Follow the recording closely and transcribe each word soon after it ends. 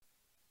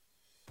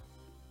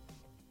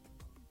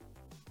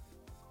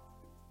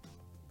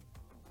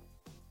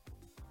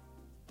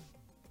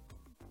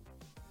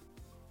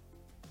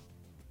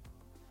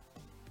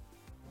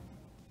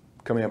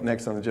Coming up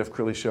next on the Jeff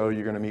Crilley Show,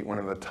 you're going to meet one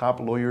of the top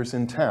lawyers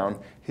in town.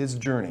 His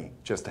journey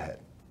just ahead.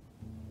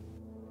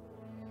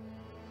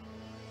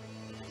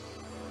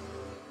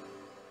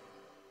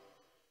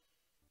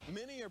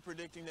 Many are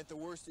predicting that the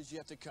worst is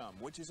yet to come,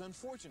 which is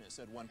unfortunate,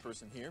 said one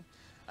person here.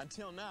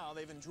 Until now,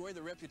 they've enjoyed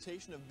the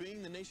reputation of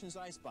being the nation's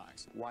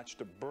icebox. Watched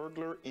a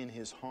burglar in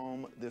his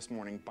home this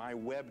morning by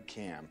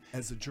webcam.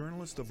 As a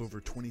journalist of over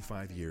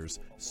 25 years,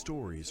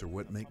 stories are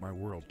what make my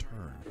world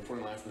turn.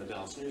 Reporting live from the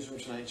Dallas newsroom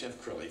tonight,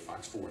 Jeff Crilley,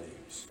 Fox 4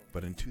 News.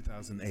 But in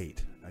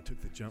 2008, I took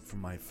the jump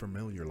from my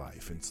familiar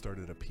life and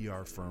started a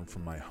PR firm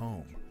from my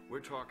home. We're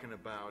talking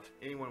about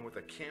anyone with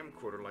a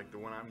camcorder like the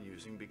one I'm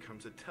using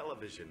becomes a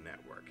television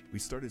network. We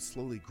started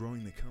slowly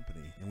growing the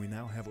company, and we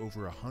now have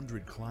over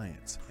 100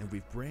 clients, and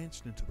we've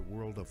branched into the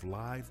world of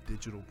live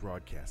digital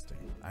broadcasting.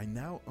 I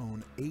now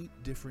own 8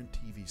 different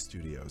TV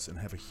studios and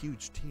have a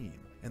huge team,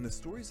 and the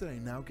stories that I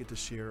now get to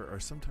share are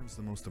sometimes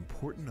the most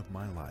important of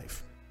my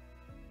life.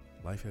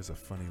 Life has a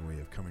funny way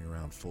of coming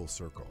around full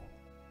circle.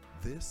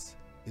 This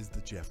is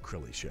the Jeff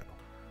Crilley Show.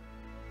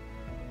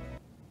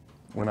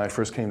 When I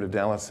first came to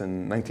Dallas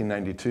in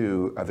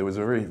 1992, there was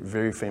a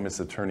very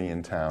famous attorney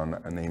in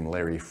town named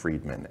Larry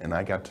Friedman, and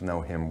I got to know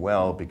him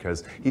well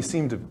because he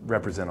seemed to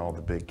represent all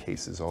the big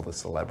cases, all the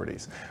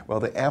celebrities. Well,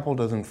 the apple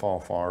doesn't fall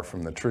far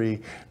from the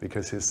tree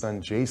because his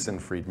son Jason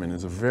Friedman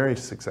is a very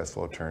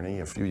successful attorney.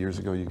 A few years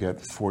ago, you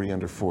got 40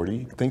 under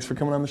 40. Thanks for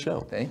coming on the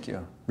show. Thank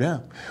you. Yeah.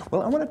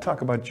 Well, I want to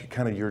talk about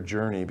kind of your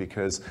journey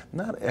because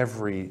not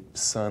every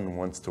son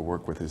wants to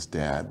work with his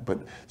dad, but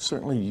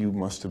certainly you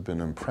must have been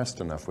impressed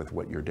enough with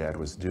what your dad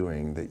was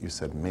doing that you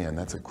said, man,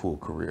 that's a cool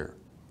career.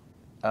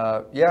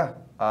 Yeah.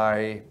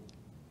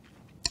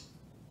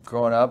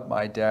 Growing up,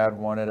 my dad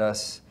wanted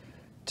us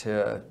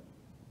to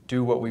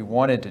do what we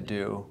wanted to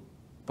do,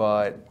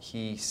 but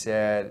he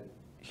said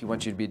he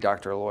wants you to be a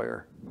doctor or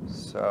lawyer.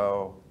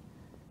 So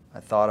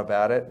I thought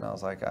about it, and I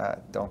was like, I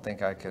don't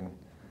think I can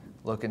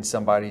look in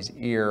somebody's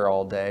ear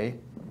all day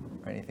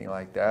or anything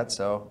like that,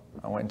 so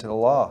I went into the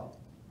law.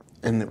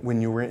 And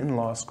when you were in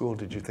law school,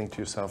 did you think to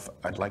yourself,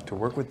 I'd like to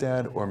work with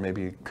Dad or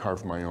maybe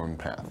carve my own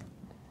path?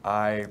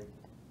 I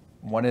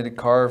wanted to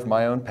carve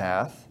my own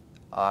path.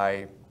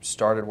 I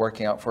started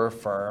working out for a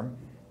firm,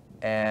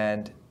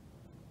 and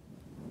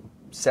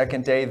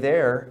second day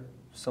there,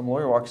 some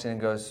lawyer walks in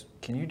and goes,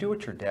 can you do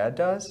what your dad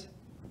does?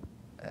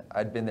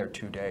 I'd been there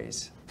 2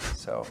 days,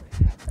 so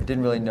I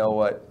didn't really know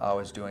what I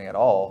was doing at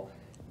all.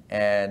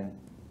 And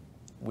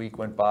a week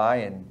went by,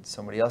 and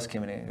somebody else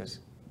came in and goes,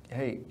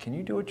 hey, can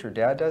you do what your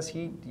dad does?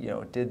 He,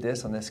 did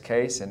this on this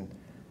case,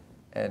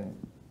 and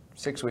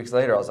 6 weeks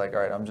later, I was like, all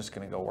right, I'm just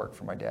going to go work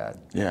for my dad.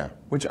 Yeah,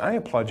 which I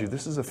applaud you.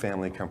 This is a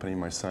family company.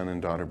 My son and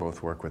daughter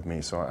both work with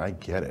me, so I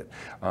get it.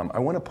 I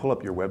want to pull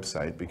up your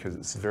website because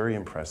it's very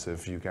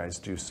impressive. You guys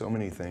do so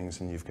many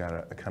things, and you've got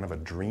a kind of a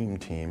dream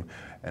team.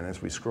 And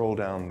as we scroll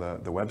down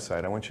the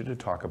website, I want you to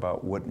talk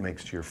about what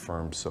makes your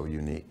firm so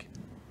unique.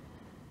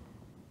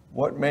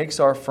 What makes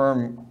our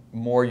firm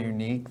more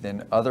unique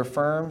than other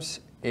firms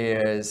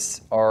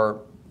is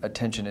our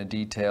attention to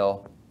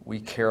detail.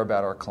 We care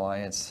about our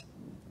clients.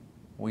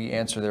 We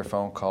answer their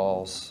phone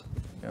calls.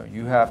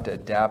 You have to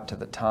adapt to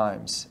the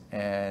times.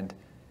 And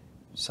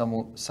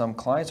some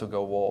clients will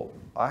go, well,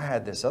 I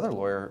had this other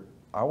lawyer,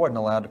 I wasn't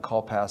allowed to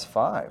call past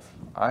 5.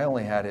 I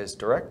only had his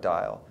direct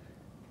dial.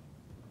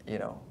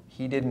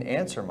 He didn't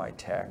answer my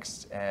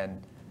texts.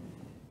 And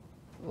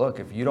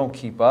look, if you don't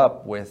keep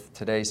up with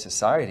today's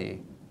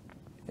society,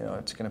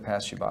 it's going to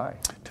pass you by.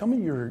 Tell me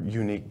your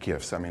unique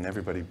gifts. I mean,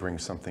 everybody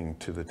brings something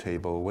to the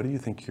table. What do you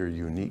think your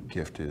unique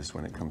gift is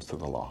when it comes to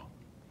the law?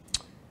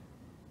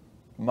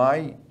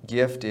 My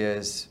gift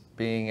is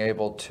being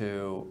able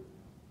to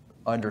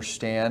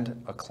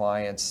understand a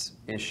client's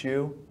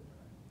issue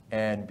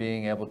and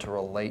being able to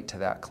relate to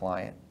that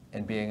client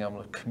and being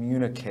able to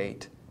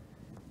communicate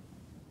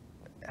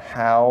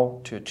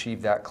how to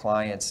achieve that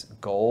client's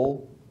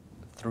goal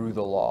through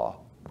the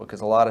law.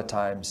 Because a lot of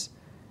times,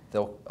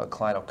 a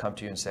client will come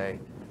to you and say,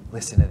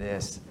 listen to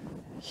this,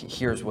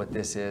 here's what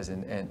this is,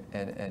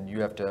 and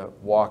you have to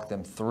walk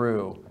them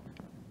through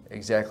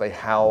exactly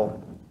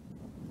how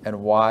and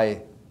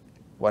why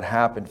what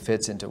happened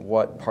fits into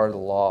what part of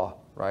the law,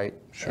 right?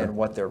 Sure. And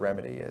what their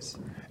remedy is.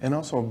 And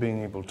also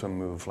being able to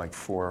move like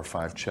 4 or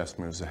 5 chess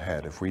moves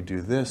ahead. If we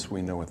do this,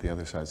 we know what the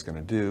other side's going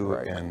to do,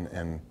 right.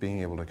 and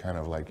being able to kind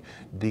of like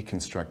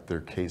deconstruct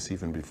their case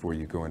even before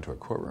you go into a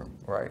courtroom.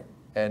 Right,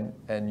 and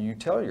you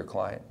tell your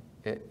client,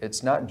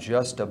 it's not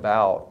just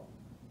about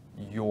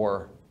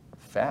your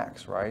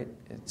facts, right?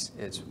 It's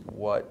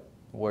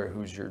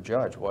who's your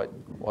judge? What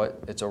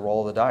it's a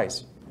roll of the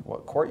dice.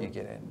 What court you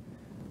get in?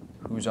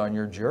 Who's on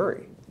your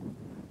jury?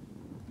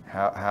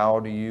 How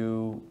do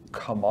you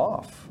come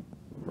off,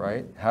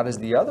 right? How does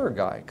the other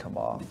guy come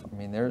off? I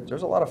mean,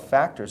 there's a lot of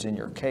factors in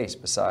your case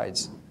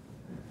besides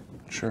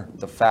Sure.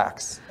 the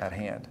facts at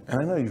hand.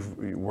 And I know you've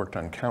worked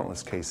on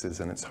countless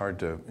cases, and it's hard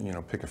to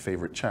pick a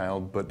favorite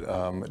child, but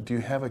do you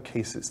have a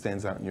case that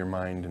stands out in your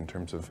mind in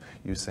terms of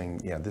you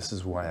saying, yeah, this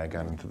is why I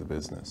got into the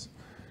business?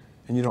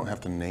 And you don't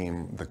have to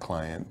name the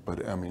client,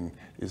 but I mean,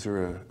 is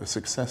there a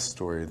success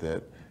story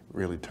that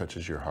really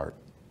touches your heart?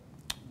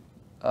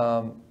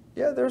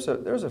 Yeah, there's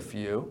a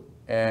few,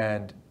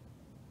 and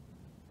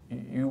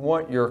you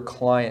want your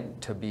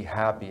client to be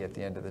happy at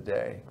the end of the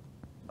day,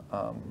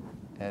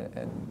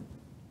 and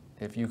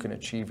if you can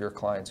achieve your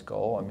client's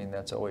goal, I mean,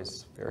 that's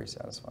always very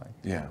satisfying.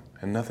 Yeah,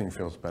 and nothing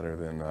feels better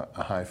than a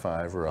high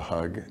five or a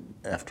hug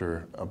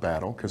after a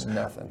battle. Because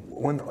nothing.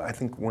 I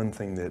think one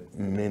thing that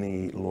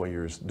many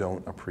lawyers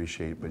don't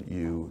appreciate, but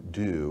you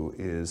do,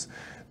 is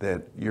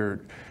that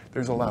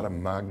there's a lot of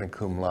magna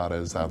cum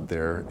laudes out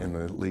there in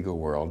the legal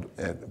world,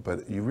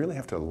 but you really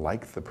have to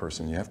like the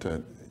person. You have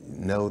to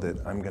know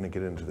that I'm going to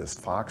get into this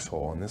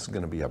foxhole, and this is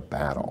going to be a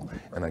battle,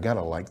 and I got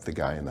to like the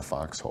guy in the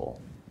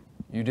foxhole.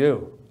 You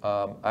do.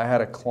 I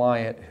had a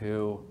client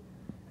who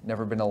had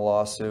never been in a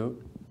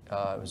lawsuit.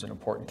 It was an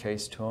important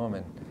case to him,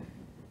 and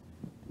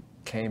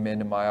came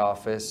into my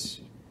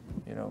office,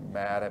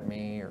 mad at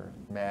me or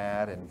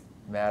mad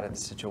at the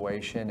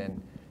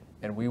situation,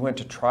 and we went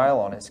to trial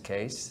on his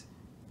case.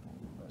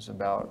 It was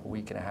about a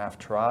week and a half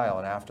trial,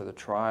 and after the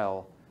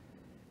trial,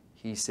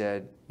 he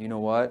said, "You know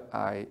what?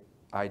 I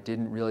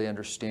didn't really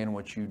understand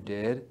what you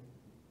did,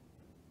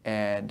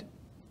 and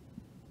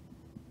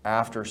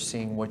after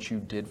seeing what you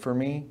did for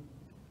me,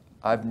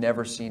 I've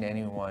never seen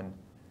anyone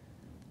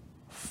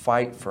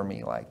fight for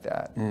me like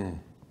that."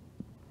 And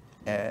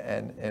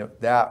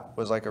that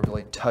was like a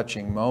really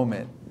touching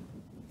moment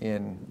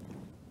in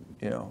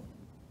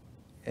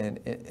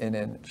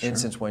an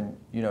instance when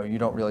you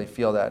don't really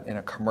feel that in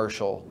a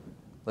commercial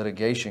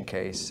litigation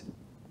case,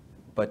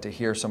 but to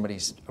hear somebody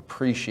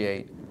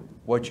appreciate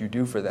what you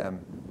do for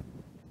them,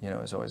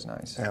 is always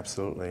nice.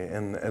 Absolutely.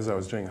 And as I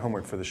was doing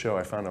homework for the show,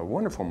 I found a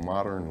wonderful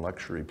modern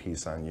luxury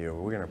piece on you.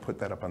 We're going to put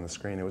that up on the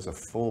screen. It was a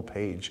full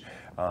page.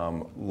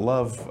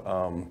 Love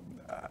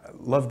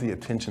the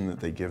attention that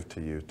they give to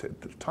you. To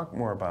talk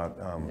more about...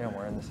 Yeah, I'm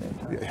wearing the same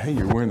tie. Hey,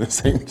 you're wearing the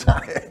same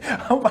tie.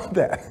 How about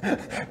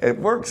that? It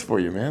works for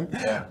you, man.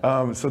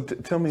 Yeah. So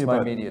tell me it's about...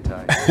 my media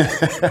tie.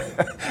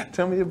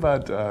 Tell me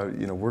about,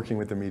 working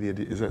with the media.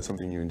 Is that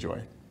something you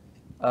enjoy?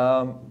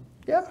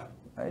 Yeah,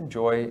 I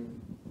enjoy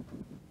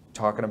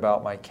talking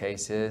about my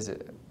cases,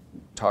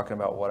 talking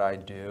about what I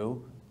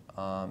do,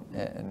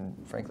 and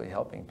frankly,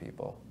 helping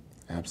people.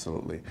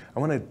 Absolutely. I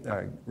want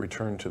to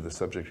return to the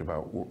subject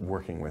about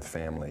working with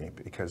family,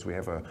 because we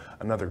have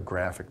another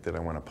graphic that I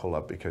want to pull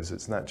up, because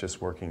it's not just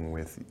working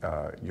with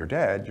your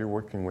dad, you're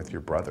working with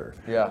your brother.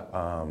 Yeah.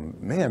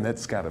 Man,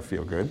 that's got to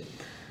feel good.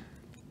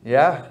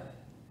 Yeah.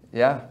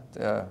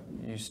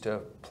 Used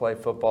to play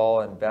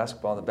football and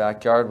basketball in the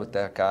backyard with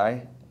that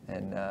guy,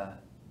 and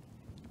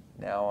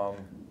now I'm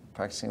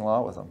practicing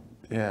law with him.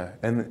 Yeah,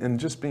 and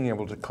just being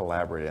able to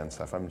collaborate on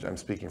stuff. I'm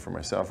speaking for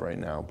myself right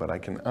now, but I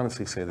can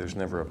honestly say there's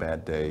never a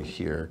bad day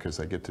here, because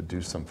I get to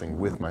do something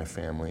with my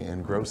family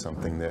and grow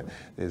something that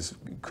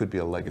could be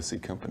a legacy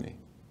company.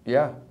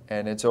 Yeah,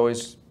 and it's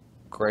always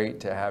great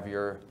to have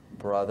your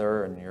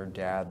brother and your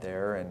dad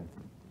there, and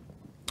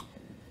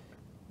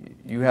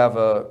you have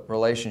a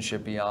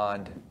relationship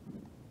beyond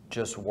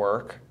just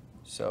work,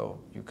 so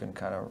you can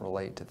kind of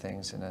relate to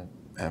things in a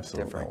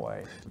different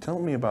way. Tell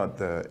me about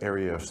the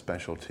area of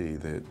specialty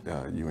that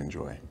you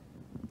enjoy.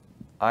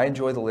 I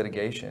enjoy the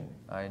litigation.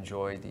 I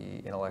enjoy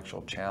the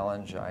intellectual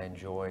challenge. I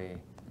enjoy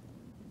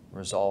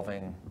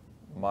resolving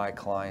my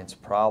clients'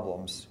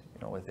 problems,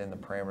 within the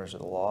parameters of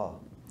the law.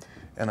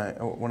 And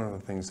one of the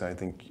things I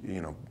think,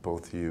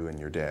 both you and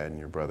your dad and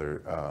your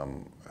brother,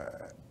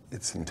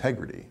 it's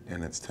integrity,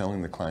 and it's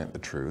telling the client the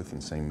truth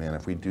and saying, man,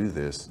 if we do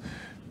this,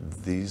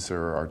 these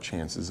are our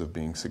chances of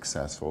being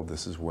successful.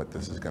 This is what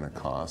this is going to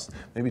cost.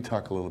 Maybe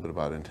talk a little bit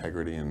about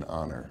integrity and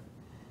honor.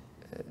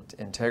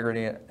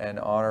 Integrity and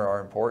honor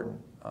are important.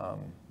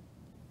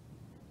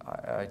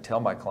 I tell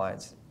my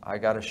clients, I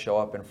got to show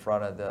up in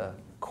front of the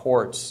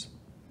courts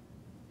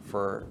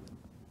for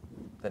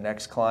the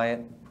next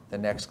client, the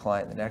next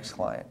client, the next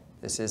client.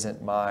 This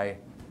isn't my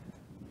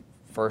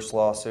first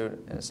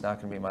lawsuit, and it's not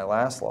going to be my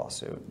last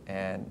lawsuit.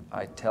 And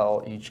I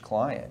tell each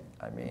client,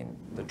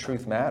 the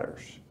truth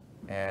matters.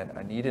 And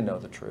I need to know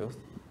the truth,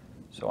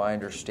 so I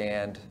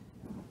understand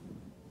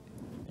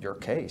your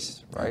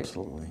case, right?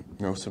 Absolutely.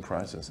 No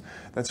surprises.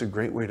 That's a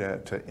great way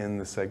to end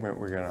the segment.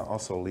 We're going to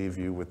also leave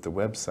you with the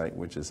website,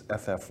 which is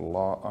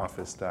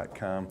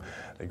fflawoffice.com.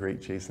 The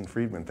great Jason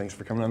Friedman. Thanks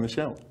for coming on the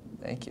show.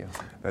 Thank you.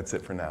 That's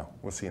it for now.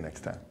 We'll see you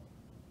next time.